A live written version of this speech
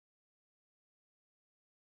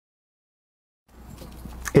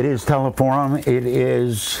It is Teleforum. It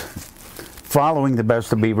is following the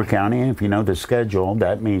best of Beaver County. If you know the schedule,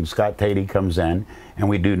 that means Scott Tatey comes in and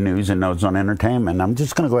we do news and notes on entertainment. I'm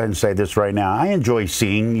just going to go ahead and say this right now. I enjoy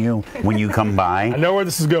seeing you when you come by. I know where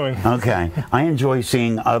this is going. Okay. I enjoy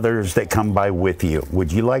seeing others that come by with you.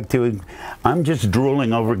 Would you like to? I'm just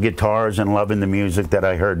drooling over guitars and loving the music that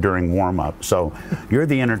I heard during warm-up. So you're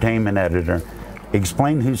the entertainment editor.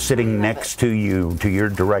 Explain who's sitting next to you, to your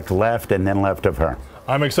direct left and then left of her.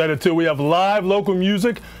 I'm excited too. We have live local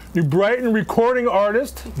music. New Brighton recording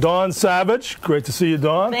artist, Dawn Savage. Great to see you,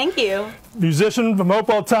 Dawn. Thank you. Musician from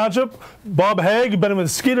Hopewell Township, Bob Hage. Been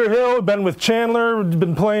with Skeeter Hill, been with Chandler,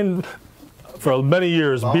 been playing for many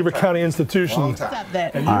years. Beaver County Institution. All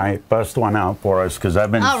right, bust one out for us, because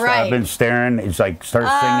I've been staring. It's like start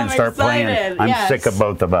singing, start playing. I'm sick of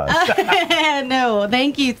both of us. No,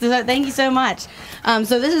 thank you so much.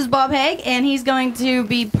 So this is Bob Hage, and he's going to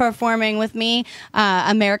be performing with me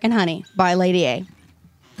American Honey by Lady A.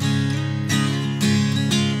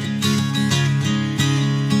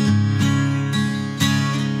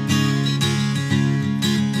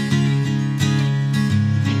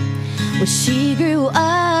 Well, she grew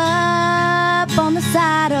up on the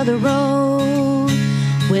side of the road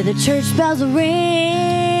where the church bells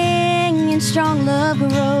ring and strong love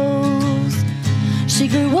grows. She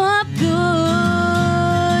grew up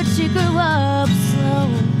good, she grew up slow,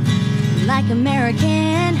 like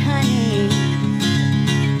American honey.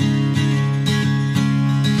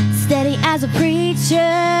 Steady as a preacher,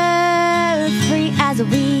 free as a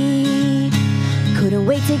weed. Couldn't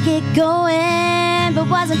wait to get going, but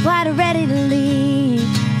wasn't quite ready to leave.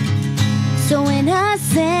 So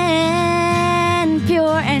innocent,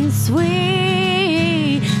 pure and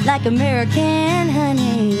sweet, like American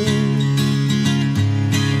honey.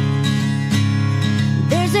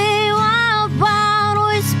 There's a wild, wild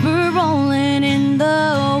whisper rolling in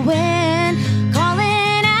the wind,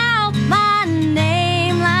 calling out my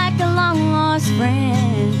name like a long lost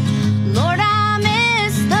friend. Lord, I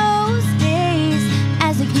miss those days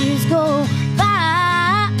as the years go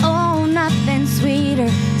by. Oh, nothing sweeter,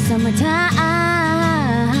 summertime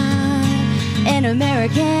and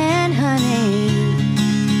American honey.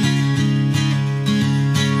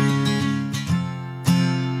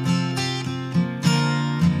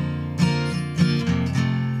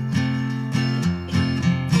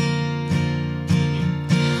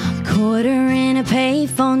 Quarter in a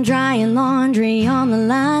payphone, drying laundry on the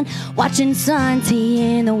line, watching Sun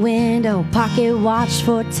Tea in the window, pocket watch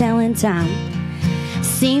for telling time.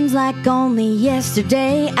 Seems like only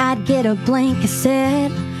yesterday I'd get a blank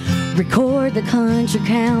cassette, record the country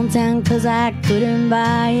countdown, 'cause I couldn't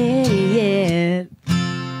buy it yet.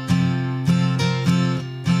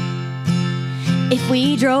 If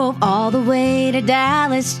we drove all the way to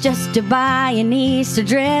Dallas just to buy an Easter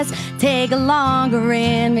dress, take a longer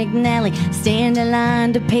in McNally, stand in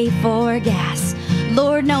line to pay for gas.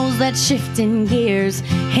 Lord knows that shifting gears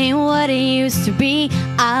ain't what it used to be.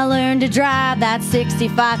 I learned to drive that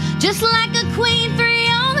 65 just like a queen, 3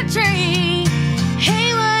 on the tree.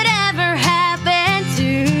 Hey, whatever happened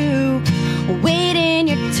to waiting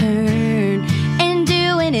your turn and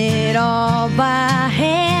doing it all by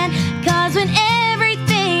hand? 'Cause when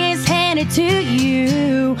everything is handed to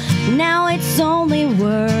you, now it's only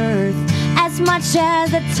worth as much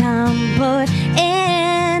as the time put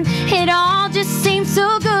in. It all just seems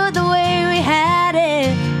so good the way we had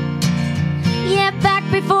it. Yeah, back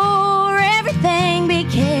before everything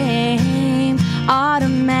became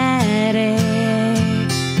automatic.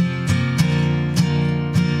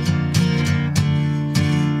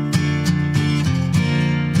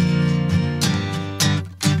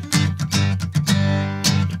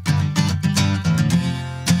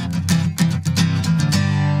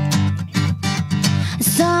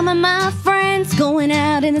 Some of my friends going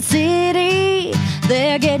out in the city,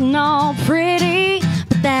 they're getting all pretty,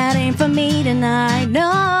 but that ain't for me tonight, no.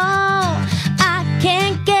 I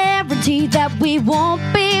can't guarantee that we won't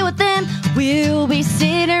be with them. We'll be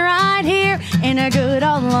sitting right here in our good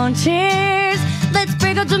old lawn chairs. Let's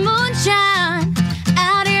break out the moonshine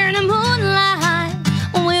out here in the moonlight.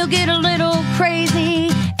 We'll get a little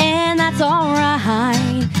crazy, and that's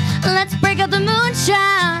alright. Let's break out the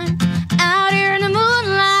moonshine out here in the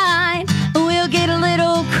moonlight. We'll get a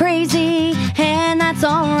little crazy, and that's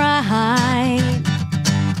alright.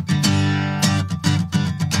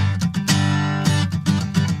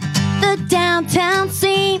 The downtown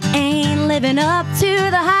scene ain't living up to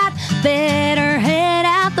the hype. Better head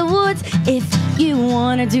out the woods if you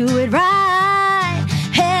wanna do it right.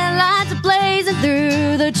 Headlights are blazing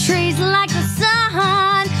through the trees like the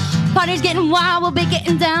sun. Party's getting wild, we'll be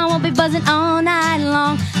getting down, we'll be buzzing all night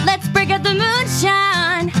long. Let's break out the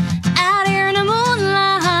moonshine, out here in the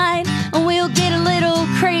moonlight. We'll get a little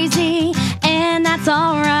crazy, and that's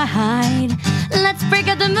alright. Let's break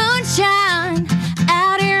out the moonshine.